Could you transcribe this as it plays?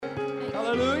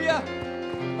Hallelujah.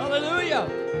 Hallelujah.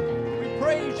 We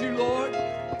praise you, Lord.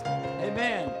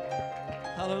 Amen.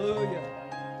 Hallelujah.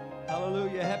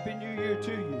 Hallelujah. Happy New Year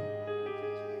to you.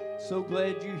 So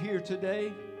glad you're here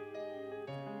today.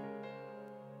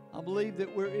 I believe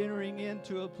that we're entering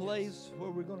into a place where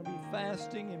we're going to be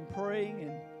fasting and praying,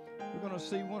 and we're going to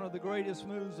see one of the greatest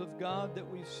moves of God that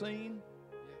we've seen.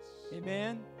 Yes.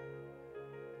 Amen.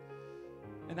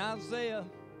 In Isaiah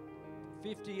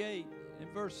 58, in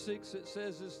verse 6, it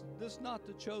says, Is this not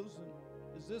the chosen?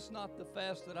 Is this not the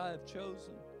fast that I have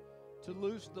chosen? To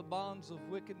loose the bonds of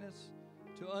wickedness,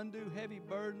 to undo heavy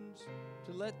burdens,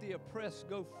 to let the oppressed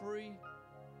go free,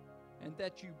 and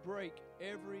that you break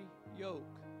every yoke.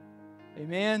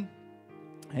 Amen.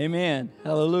 Amen.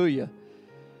 Hallelujah.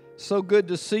 So good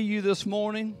to see you this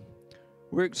morning.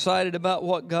 We're excited about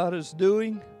what God is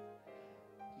doing.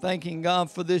 Thanking God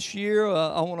for this year.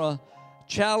 I want to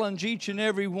challenge each and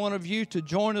every one of you to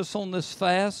join us on this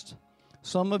fast.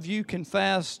 Some of you can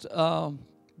fast,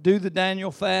 do the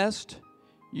Daniel fast.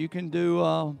 You can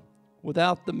do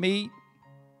without the meat,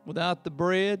 without the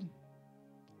bread,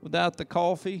 without the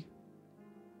coffee.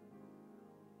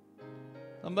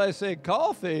 Somebody said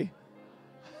coffee.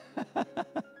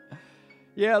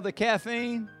 Yeah, the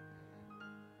caffeine.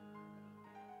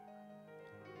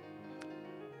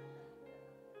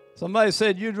 Somebody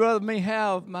said, you'd rather me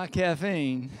have my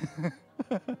caffeine.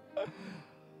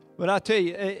 But I tell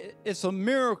you, it's a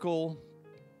miracle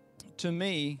to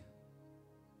me.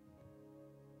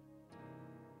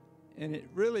 And it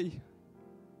really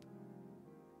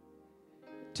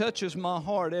touches my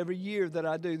heart every year that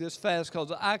I do this fast,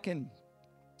 because I can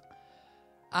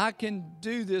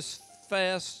do this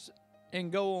fast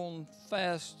and go on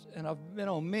fast, and I've been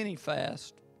on many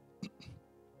fasts.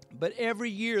 But every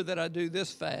year that I do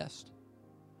this fast,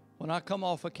 when I come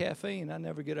off of caffeine, I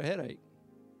never get a headache.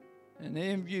 And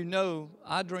any of you know,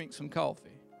 I drink some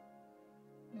coffee.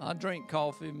 I drink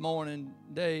coffee morning,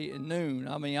 day, and noon.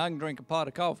 I mean, I can drink a pot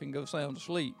of coffee and go sound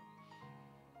asleep.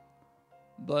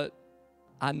 But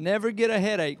I never get a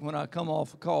headache when I come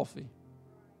off of coffee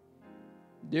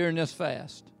during this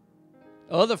fast.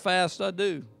 Other fasts I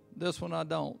do. This one I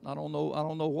don't. I don't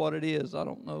know what it is. I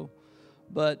don't know.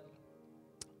 But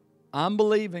I'm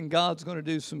believing God's going to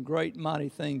do some great, mighty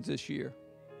things this year.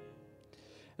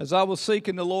 As I was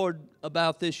seeking the Lord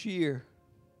about this year,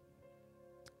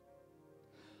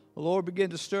 the Lord began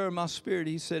to stir in my spirit.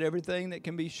 He said, everything that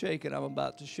can be shaken, I'm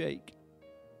about to shake.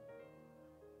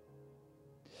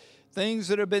 Things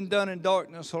that have been done in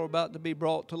darkness are about to be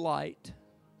brought to light.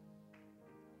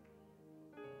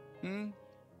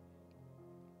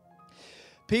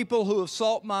 People who have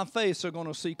sought my face are going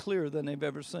to see clearer than they've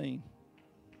ever seen.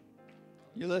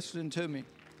 You listening to me?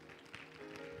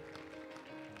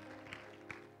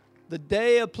 The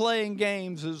day of playing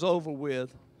games is over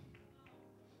with.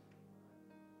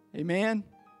 Amen?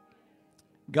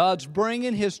 God's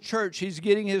bringing His church. He's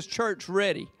getting His church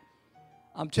ready.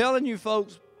 I'm telling you,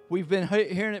 folks, we've been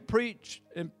hearing it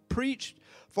preached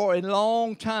for a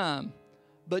long time.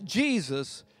 But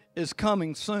Jesus is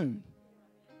coming soon.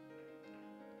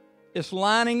 It's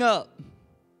lining up.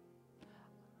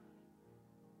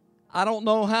 I don't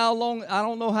know how long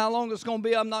it's going to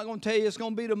be. I'm not going to tell you it's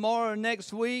going to be tomorrow or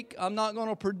next week. I'm not going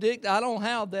to predict. I don't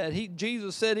have that.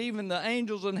 Jesus said even the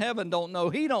angels in heaven don't know.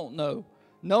 He don't know.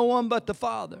 No one but the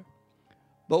Father.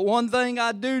 But one thing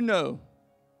I do know,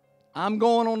 I'm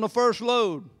going on the first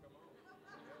load.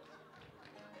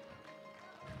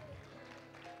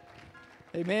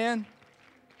 Amen.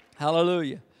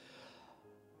 Hallelujah.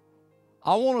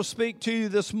 I want to speak to you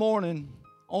this morning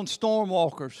on storm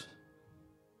walkers.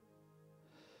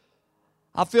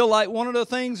 I feel like one of the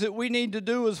things that we need to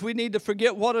do is we need to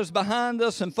forget what is behind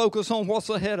us and focus on what's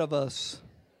ahead of us.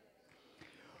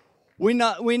 We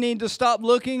need to stop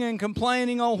looking and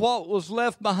complaining on what was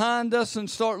left behind us and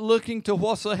start looking to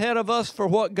what's ahead of us for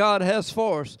what God has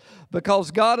for us.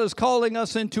 Because God is calling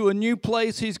us into a new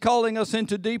place. He's calling us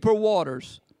into deeper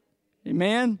waters.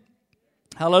 Amen?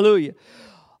 Hallelujah.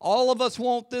 All of us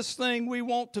want this thing. We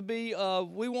want to be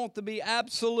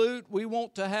absolute. We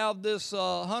want to have this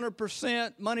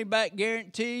 100% money back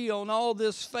guarantee on all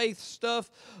this faith stuff.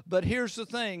 But here's the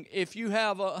thing: if you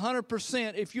have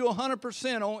 100%, if you're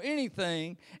 100% on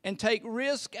anything and take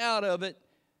risk out of it,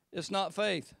 it's not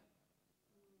faith.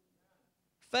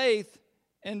 Faith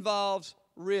involves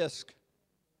risk.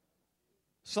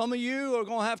 Some of you are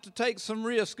going to have to take some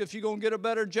risk if you're going to get a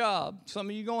better job. Some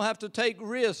of you are going to have to take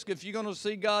risk if you're going to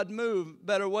see God move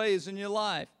better ways in your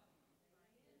life.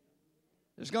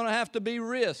 There's going to have to be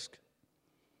risk.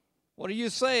 What are you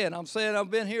saying? I'm saying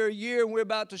I've been here a year and we're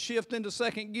about to shift into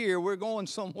second gear. We're going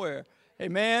somewhere.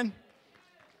 Amen?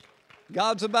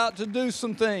 God's about to do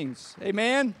some things.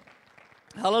 Amen?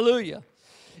 Hallelujah.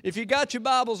 If you got your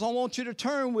Bibles, I want you to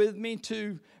turn with me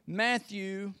to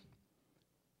Matthew,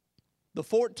 the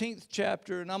 14th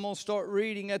chapter, and I'm going to start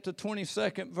reading at the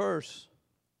 22nd verse.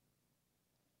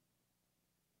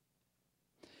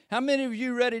 How many of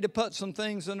you ready to put some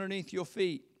things underneath your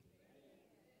feet?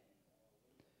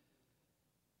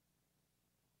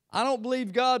 I don't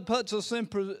believe God puts us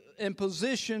in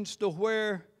positions to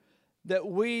where that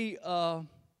we are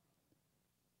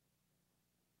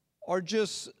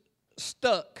just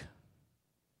stuck.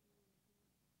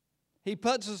 He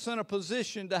puts us in a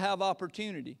position to have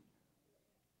opportunity.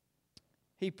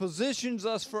 He positions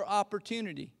us for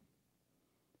opportunity.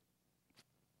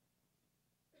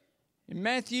 In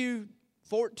Matthew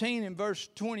 14 and verse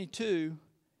 22,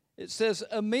 it says,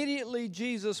 immediately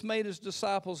Jesus made his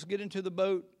disciples get into the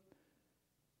boat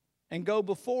and go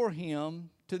before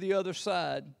him to the other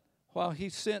side while he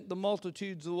sent the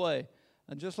multitudes away.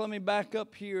 And just let me back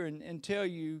up here and tell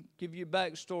you, give you a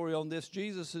backstory on this.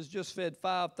 Jesus has just fed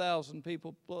 5,000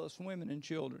 people plus women and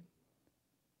children.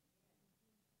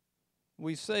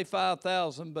 We say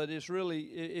 5,000, but it's really,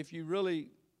 if you really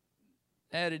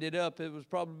added it up, it was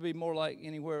probably more like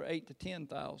anywhere 8,000 to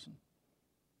 10,000.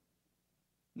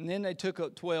 And then they took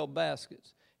up 12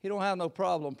 baskets. He don't have no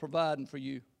problem providing for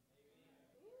you.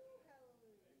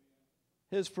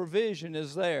 His provision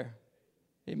is there.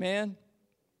 Amen.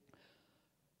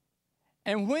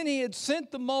 And when he had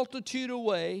sent the multitude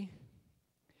away,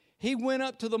 he went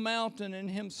up to the mountain and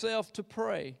himself to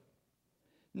pray.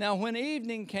 Now when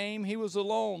evening came, he was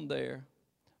alone there.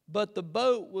 But the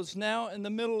boat was now in the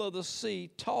middle of the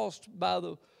sea, tossed by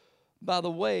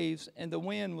the waves, and the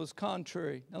wind was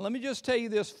contrary. Now let me just tell you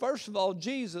this. First of all,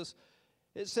 Jesus,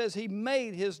 it says he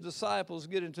made his disciples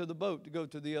get into the boat to go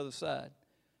to the other side.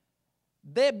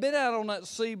 They'd been out on that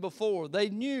sea before. They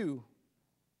knew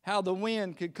how the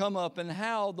wind could come up and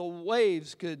how the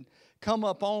waves could come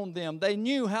up on them. They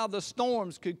knew how the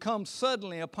storms could come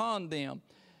suddenly upon them.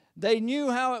 They knew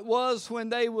how it was when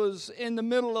they was in the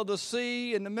middle of the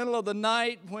sea, in the middle of the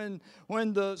night, when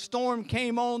the storm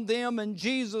came on them and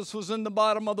Jesus was in the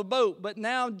bottom of the boat. But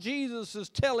now Jesus is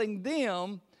telling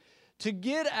them to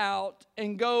get out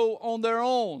and go on their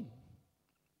own.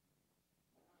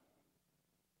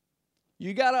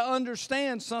 You got to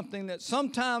understand something, that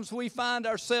sometimes we find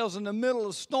ourselves in the middle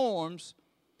of storms,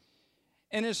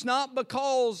 and it's not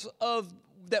because of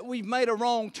that we've made a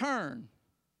wrong turn.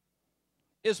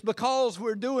 It's because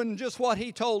we're doing just what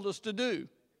he told us to do.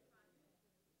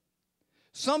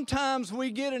 Sometimes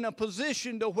we get in a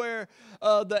position to where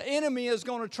the enemy is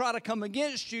going to try to come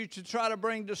against you to try to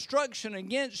bring destruction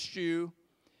against you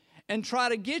and try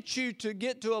to get you to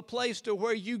get to a place to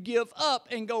where you give up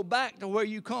and go back to where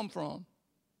you come from.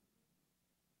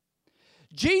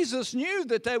 Jesus knew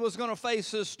that they was going to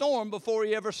face this storm before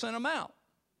he ever sent them out.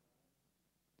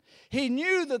 He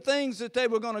knew the things that they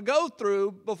were going to go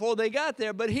through before they got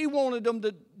there, but he wanted them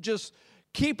to just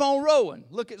keep on rowing.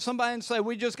 Look at somebody and say,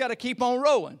 we just got to keep on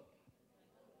rowing.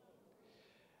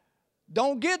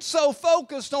 Don't get so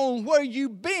focused on where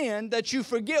you've been that you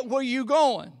forget where you're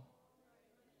going.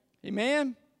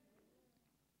 Amen?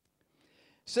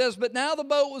 It says, but now the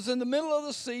boat was in the middle of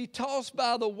the sea, tossed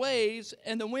by the waves,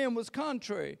 and the wind was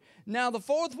contrary. Now the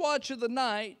fourth watch of the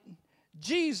night,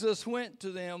 Jesus went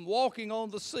to them walking on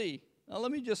the sea. Now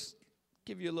let me just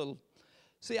give you a little.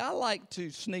 See, I like to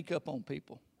sneak up on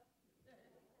people.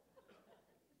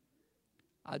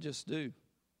 I just do.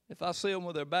 If I see them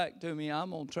with their back to me, I'm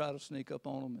going to try to sneak up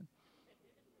on them and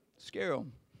scare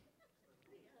them.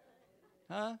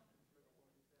 Huh?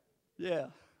 Yeah.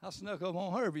 I snuck up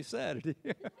on Herbie Saturday.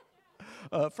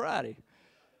 Friday.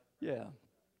 Yeah.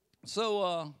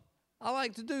 So I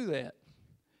like to do that.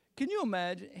 Can you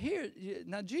imagine? Here,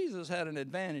 now Jesus had an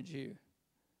advantage here.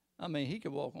 I mean, he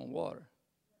could walk on water.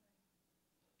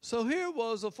 So here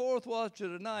was the fourth watch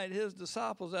of the night, his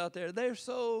disciples out there. They're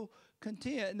so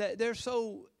content, they're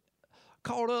so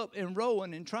caught up in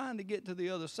rowing and trying to get to the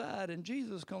other side, and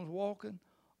Jesus comes walking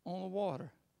on the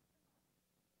water.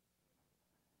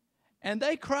 And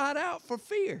they cried out for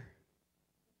fear.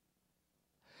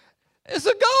 It's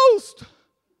a ghost.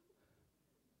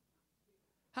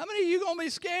 How many of you going to be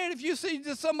scared if you see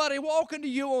just somebody walking to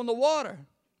you on the water?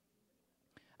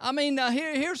 I mean, now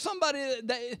here's somebody,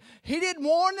 he didn't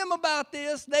warn them about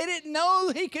this. They didn't know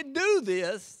he could do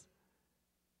this.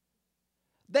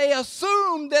 They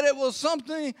assumed that it was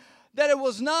something that it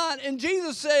was not. And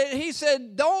Jesus said, he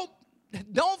said, don't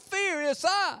fear, it's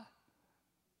I.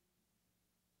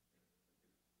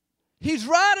 He's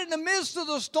right in the midst of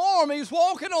the storm. He's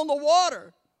walking on the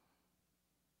water.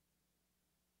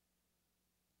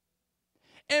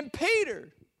 And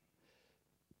Peter,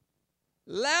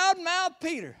 loudmouth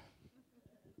Peter.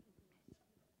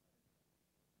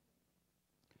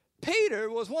 Peter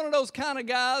was one of those kind of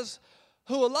guys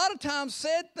who a lot of times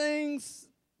said things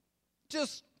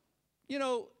just, he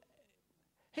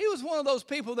was one of those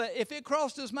people that if it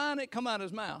crossed his mind, it come out of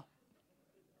his mouth.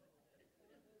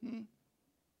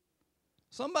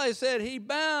 Somebody said he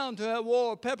bound to have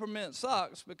wore peppermint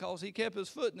socks because he kept his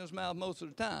foot in his mouth most of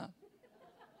the time.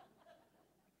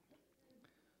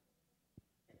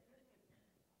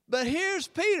 But here's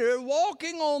Peter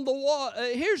walking on the water.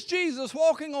 Here's Jesus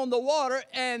walking on the water,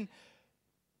 and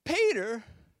Peter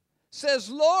says,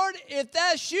 Lord, if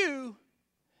that's you,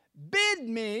 bid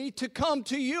me to come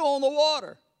to you on the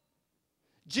water.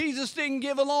 Jesus didn't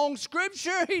give a long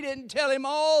scripture. He didn't tell him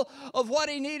all of what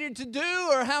he needed to do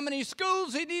or how many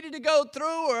schools he needed to go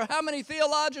through or how many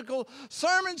theological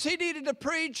sermons he needed to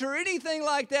preach or anything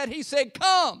like that. He said,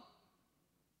 come.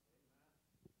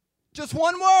 Just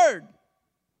one word,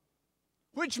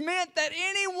 which meant that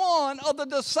any one of the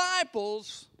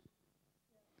disciples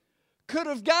could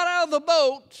have got out of the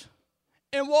boat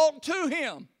and walked to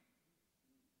him.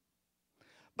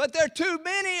 But there are too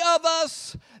many of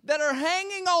us that are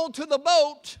hanging on to the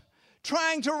boat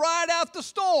trying to ride out the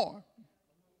storm.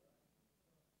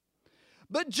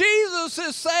 But Jesus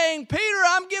is saying, Peter,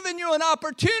 I'm giving you an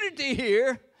opportunity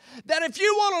here that if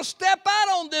you want to step out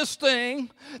on this thing,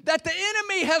 that the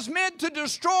enemy has meant to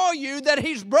destroy you, that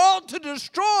he's brought to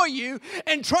destroy you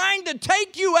and trying to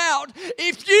take you out,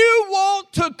 if you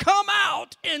want to come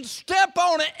out and step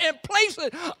on it and place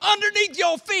it underneath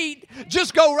your feet,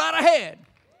 just go right ahead.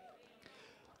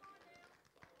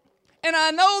 And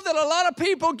I know that a lot of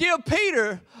people give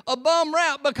Peter a bum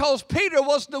rap because Peter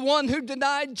was the one who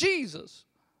denied Jesus.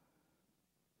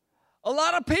 A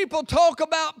lot of people talk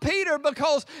about Peter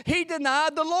because he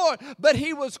denied the Lord, but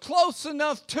he was close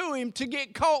enough to him to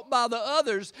get caught by the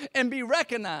others and be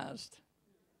recognized.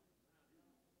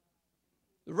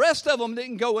 The rest of them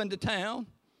didn't go into town.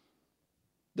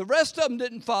 The rest of them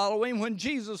didn't follow him when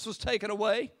Jesus was taken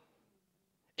away.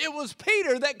 It was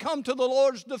Peter that come to the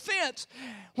Lord's defense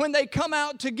when they come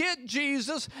out to get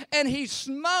Jesus, and he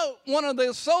smote one of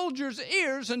the soldiers'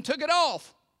 ears and took it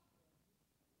off.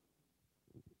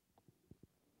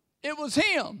 It was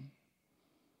him.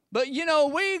 But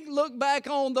we look back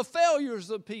on the failures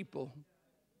of people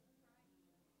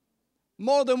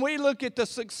more than we look at the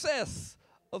success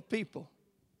of people.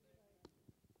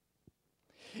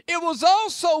 It was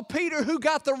also Peter who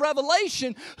got the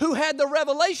revelation, who had the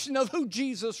revelation of who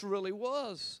Jesus really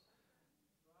was.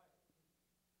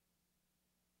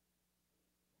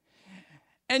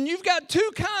 And you've got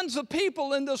two kinds of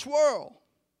people in this world.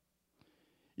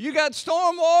 You got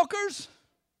storm walkers,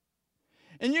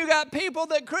 and you got people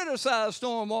that criticize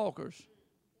storm walkers.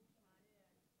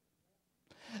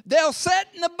 They'll sit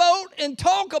in the boat and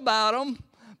talk about them,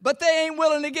 but they ain't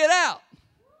willing to get out.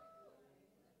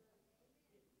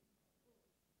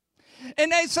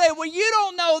 And they say, well, you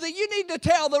don't know that you need to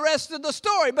tell the rest of the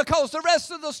story because the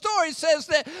rest of the story says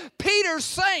that Peter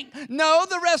sank. No,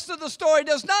 the rest of the story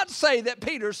does not say that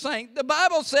Peter sank. The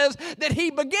Bible says that he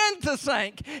began to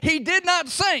sink. He did not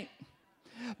sink.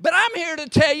 But I'm here to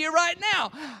tell you right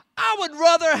now, I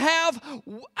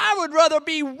would rather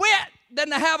be wet than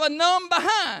to have a numb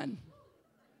behind.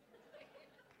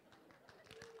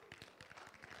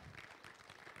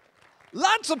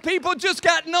 Lots of people just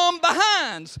got numb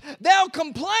behinds. They'll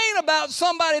complain about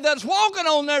somebody that's walking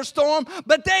on their storm,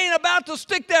 but they ain't about to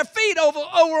stick their feet over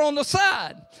on the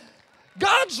side.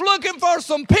 God's looking for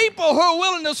some people who are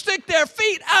willing to stick their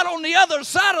feet out on the other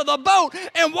side of the boat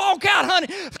and walk out, honey.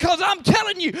 Because I'm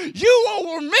telling you, you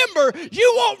won't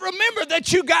remember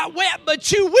that you got wet,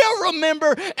 but you will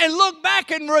remember and look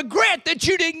back and regret that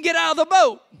you didn't get out of the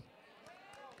boat.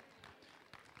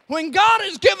 When God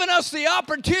has given us the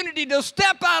opportunity to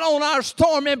step out on our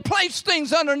storm and place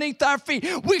things underneath our feet,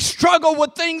 we struggle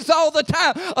with things all the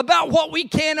time about what we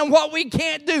can and what we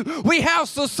can't do. We have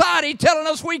society telling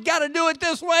us we got to do it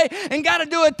this way and got to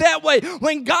do it that way.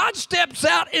 When God steps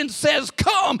out and says,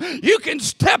 come, you can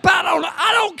step out on it.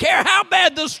 I don't care how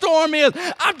bad the storm is.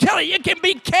 I'm telling you, it can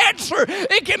be cancer.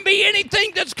 It can be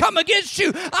anything that's come against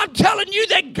you. I'm telling you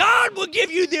that God will give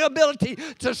you the ability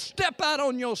to step out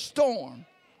on your storm.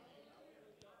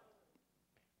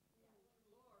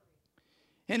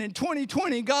 And in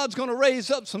 2020, God's going to raise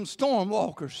up some storm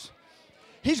walkers.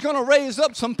 He's going to raise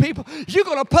up some people. You're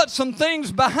going to put some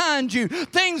things behind you,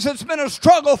 things that's been a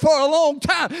struggle for a long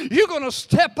time. You're going to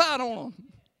step out on them.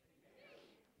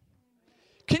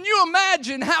 Can you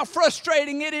imagine how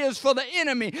frustrating it is for the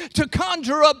enemy to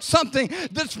conjure up something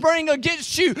that's bring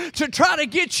against you, to try to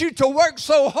get you to work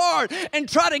so hard and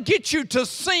try to get you to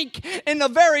sink in the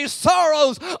very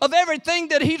sorrows of everything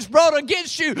that he's brought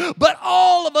against you? But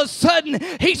all of a sudden,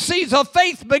 he sees a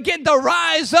faith begin to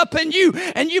rise up in you,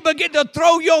 and you begin to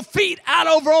throw your feet out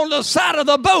over on the side of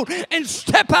the boat and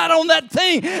step out on that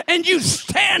thing, and you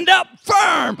stand up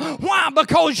firm. Why?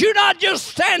 Because you're not just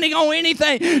standing on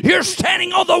anything. You're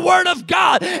standing on the Word of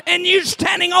God, and you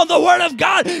standing on the Word of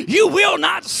God, you will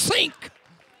not sink.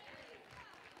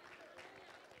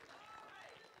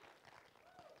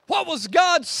 What was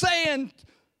God saying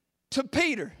to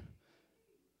Peter?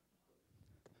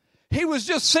 He was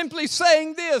just simply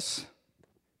saying this: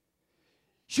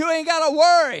 you ain't got to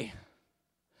worry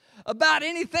about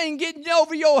anything getting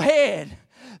over your head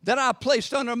that I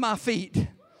placed under my feet.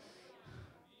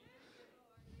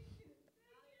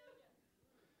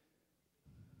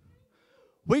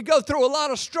 We go through a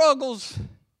lot of struggles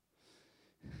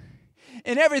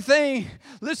and everything.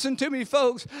 Listen to me,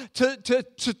 folks. To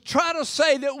try to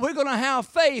say that we're going to have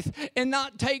faith and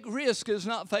not take risk is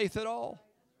not faith at all.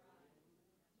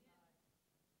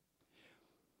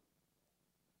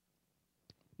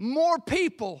 More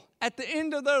people at the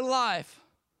end of their life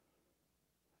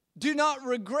do not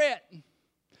regret.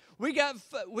 We got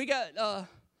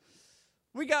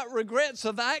regrets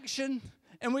of action,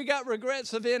 and we got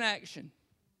regrets of inaction.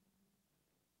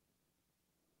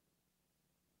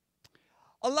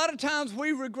 A lot of times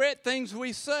we regret things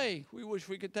we say. We wish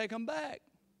we could take them back.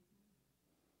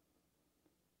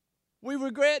 We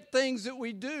regret things that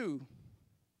we do.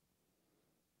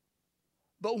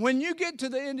 But when you get to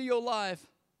the end of your life,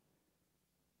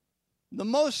 the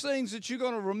most things that you're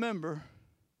going to remember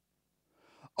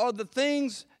are the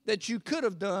things that you could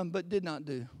have done but did not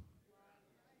do.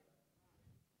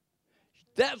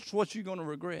 That's what you're going to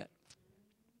regret.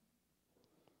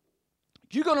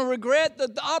 You're going to regret the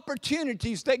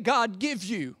opportunities that God gives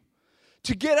you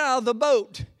to get out of the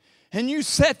boat, and you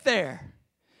sat there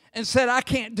and said, I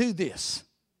can't do this,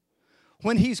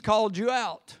 when He's called you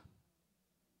out.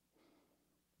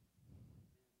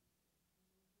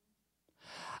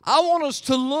 I want us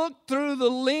to look through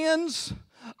the lens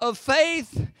of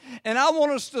faith, and I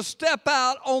want us to step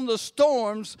out on the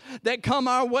storms that come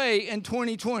our way in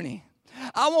 2020.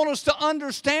 I want us to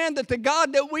understand that the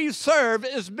God that we serve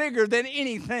is bigger than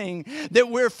anything that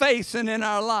we're facing in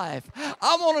our life.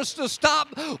 I want us to stop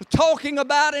talking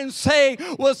about and say,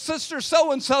 well, sister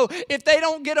so-and-so, if they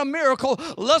don't get a miracle,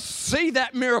 let's see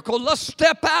that miracle. Let's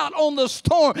step out on the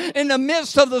storm, in the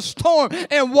midst of the storm,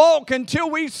 and walk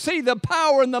until we see the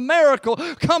power and the miracle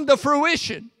come to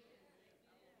fruition.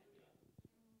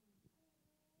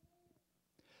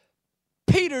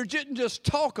 Peter didn't just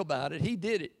talk about it, he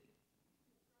did it.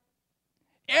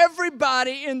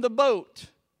 Everybody in the boat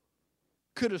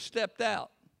could have stepped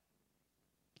out.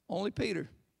 Only Peter.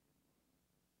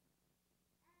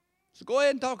 So go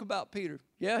ahead and talk about Peter.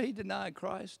 Yeah, he denied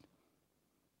Christ.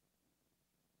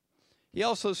 He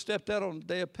also stepped out on the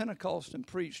day of Pentecost and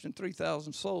preached, and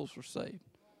 3,000 souls were saved.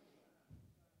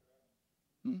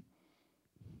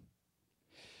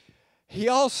 He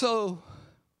also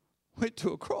went to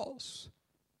a cross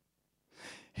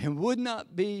and would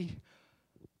not be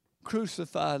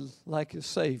crucified like his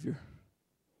Savior,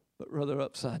 but rather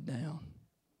upside down.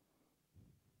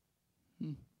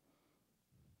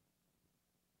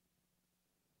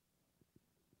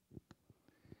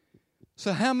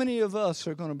 So how many of us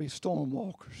are going to be storm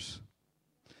walkers?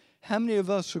 How many of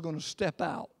us are going to step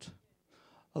out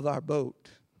of our boat?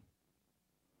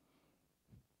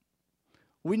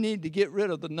 We need to get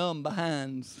rid of the numb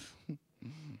behinds.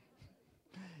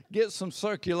 Get some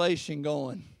circulation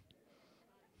going.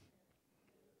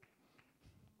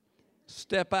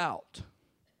 Step out.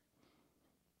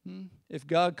 If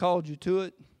God called you to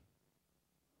it,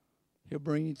 He'll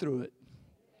bring you through it.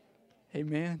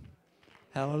 Amen.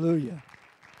 Hallelujah.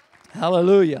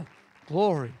 Hallelujah.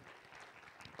 Glory.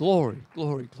 Glory,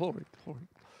 glory, glory, glory,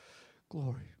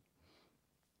 glory.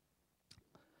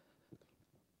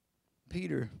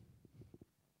 Peter,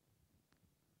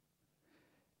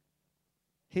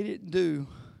 he didn't do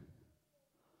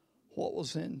what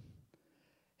was in.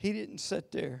 He didn't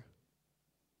sit there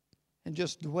and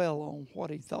just dwell on what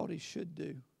he thought he should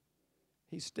do.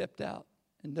 He stepped out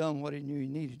and done what he knew he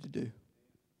needed to do.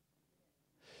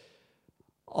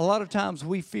 A lot of times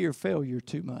we fear failure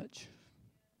too much.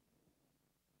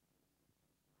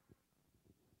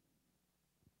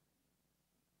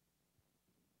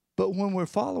 But when we're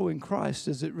following Christ,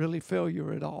 is it really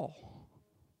failure at all?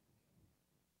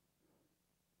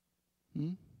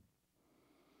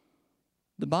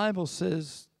 The Bible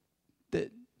says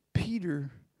that Peter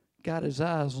got his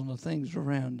eyes on the things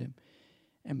around him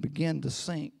and began to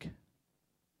sink.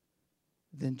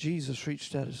 Then Jesus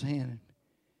reached out his hand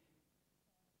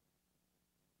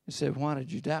and said, "Why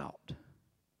did you doubt?"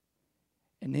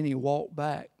 And then he walked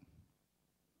back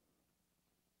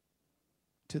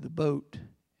to the boat,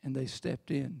 and they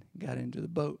stepped in, got into the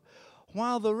boat,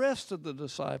 while the rest of the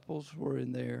disciples were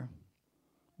in there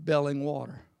belling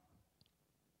water.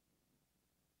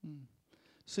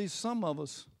 See, some of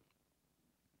us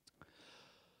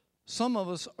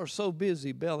are so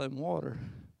busy belling water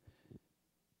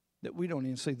that we don't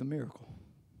even see the miracle.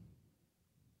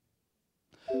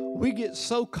 We get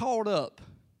so caught up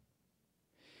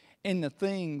in the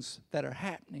things that are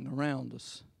happening around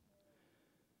us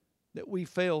that we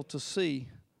fail to see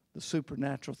the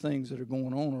supernatural things that are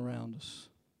going on around us.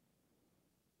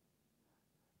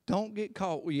 Don't get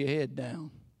caught with your head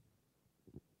down.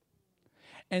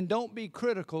 And don't be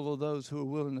critical of those who are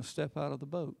willing to step out of the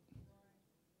boat.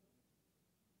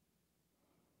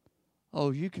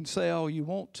 Oh, you can say all you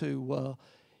want to, well,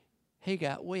 he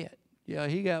got wet. Yeah,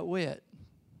 he got wet.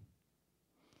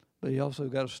 But he also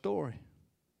got a story.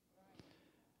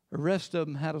 The rest of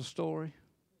them had a story.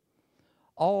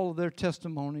 All of their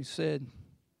testimonies said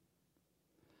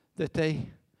that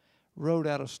they rode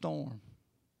out a storm.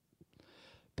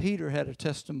 Peter had a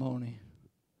testimony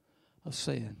of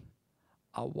saying,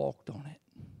 "I walked on it."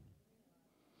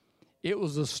 It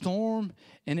was a storm,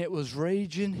 and it was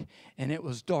raging, and it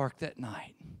was dark that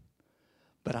night.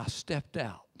 But I stepped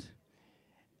out,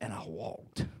 and I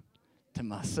walked to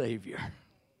my Savior.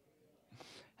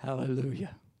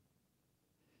 Hallelujah.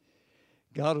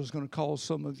 God is going to cause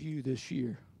some of you this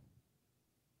year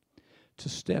to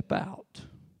step out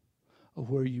of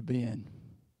where you've been.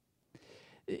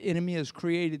 The enemy has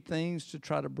created things to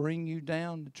try to bring you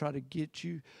down, to try to get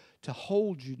you, to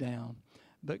hold you down.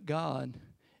 But God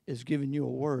is giving you a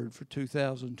word for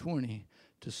 2020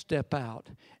 to step out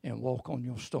and walk on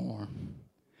your storm,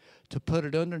 to put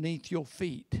it underneath your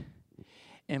feet,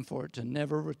 and for it to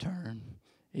never return.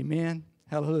 Amen.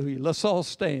 Hallelujah. Let's all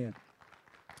stand.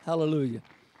 Hallelujah.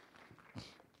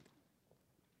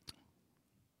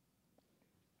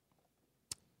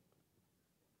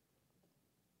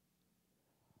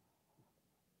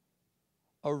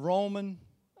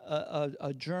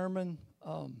 A German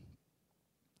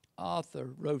author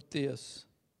wrote this.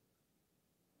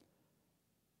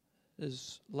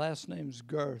 His last name's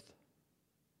Goethe.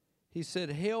 He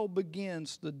said, "Hell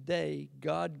begins the day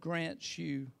God grants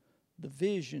you the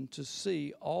vision to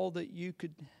see all that you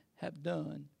could have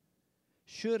done,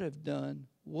 should have done,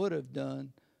 would have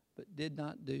done, but did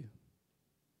not do."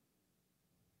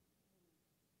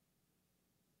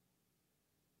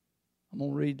 I'm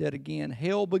going to read that again.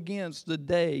 Hell begins the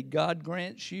day God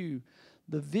grants you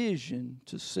the vision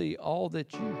to see all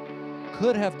that you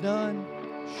could have done,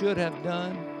 should have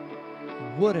done,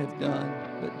 would have done,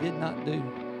 but did not do.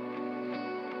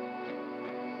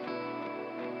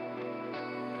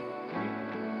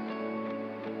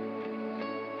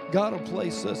 God will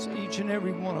place us, each and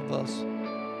every one of us,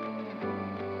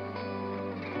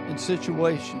 in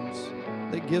situations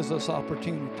that gives us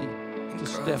opportunity to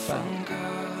step out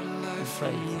in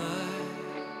faith.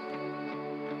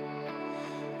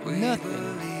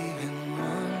 Nothing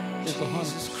is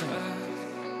 100%.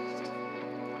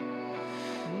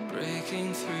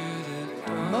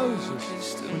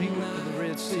 Moses, when he went to the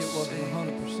Red Sea, it wasn't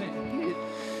 100%.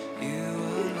 He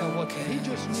didn't know what. He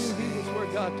just knew he was where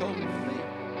God told him to be.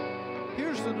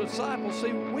 Here's the disciples.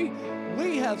 See,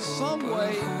 we have some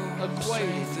way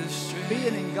equated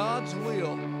being in God's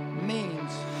will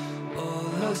means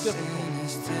no difficulty,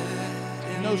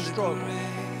 no struggle.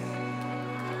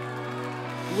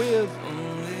 We've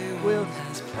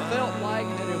felt like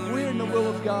that if we're in the will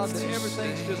of God, that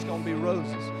everything's just going to be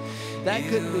roses. That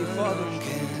couldn't be farther from the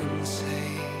truth.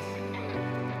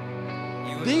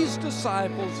 These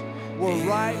disciples were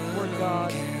right where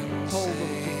God told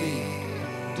them to be,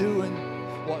 doing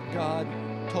what God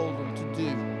told them to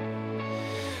do.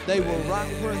 They were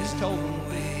right where He told them to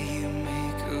be.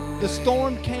 The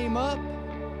storm came up,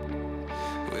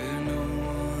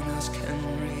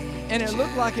 and it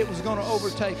looked like it was going to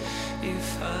overtake them.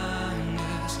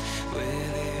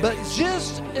 But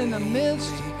just in the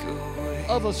midst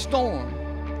of a storm,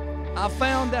 I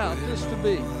found out this to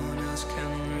be: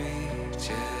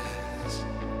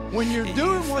 when you're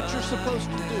doing what you're supposed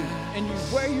to do and you're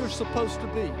where you're supposed to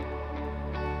be,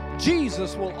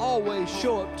 Jesus will always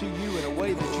show up to you in a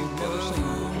way that you've never seen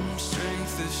before.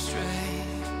 Strength is strength.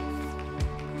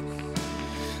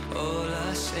 All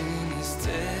I sing is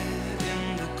dead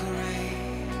in the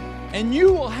grave. And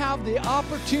you will have the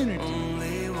opportunity,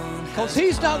 because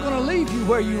He's not going to leave you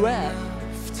where you at.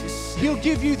 He'll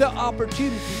give you the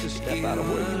opportunity to step out of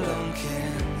where you are.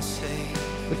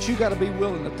 But you got to be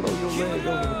willing to throw your leg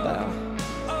over the bow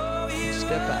and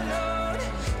step out.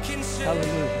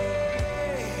 Hallelujah.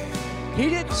 He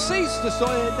didn't cease the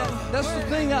storm. That's the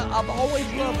thing I've always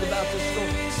loved about this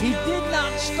storm. He did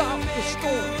not stop the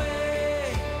storm.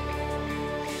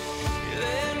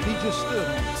 He just stood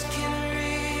on it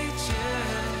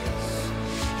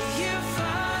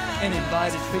and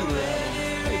invited Peter out.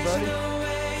 Hey, buddy.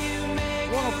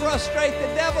 Want to frustrate the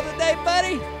devil today,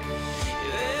 buddy?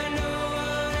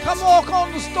 Come walk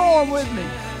on the storm with me.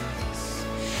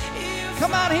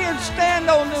 Come out here and stand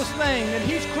on this thing that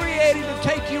He's created to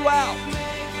take you out.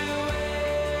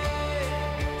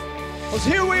 Because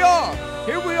here we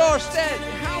are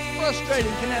standing. How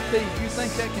frustrating can that be? You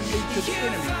think that can be to the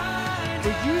enemy?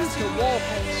 For you to walk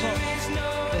on something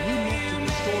that He meant to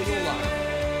destroy your life.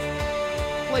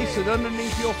 Place it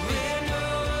underneath your feet.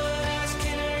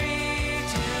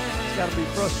 It's got to be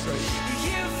frustrating.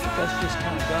 That's just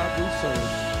kind of God we serve.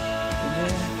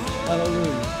 Amen.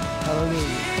 Hallelujah.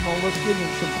 Hallelujah. Come on, let's give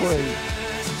Him some praise.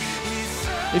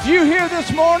 If you're here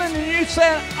this morning and you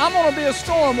say, I'm going to be a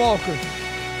storm walker.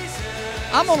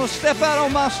 I'm going to step out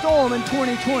on my storm in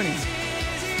 2020.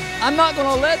 I'm not going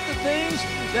to let the things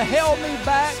that held me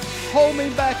back hold me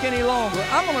back any longer.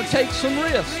 I'm going to take some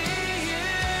risks.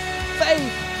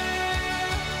 Faith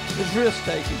is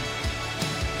risk-taking.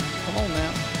 Come on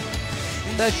now.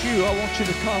 If that's you, I want you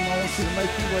to come. I want you to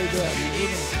make your way down. We're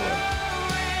going to pray.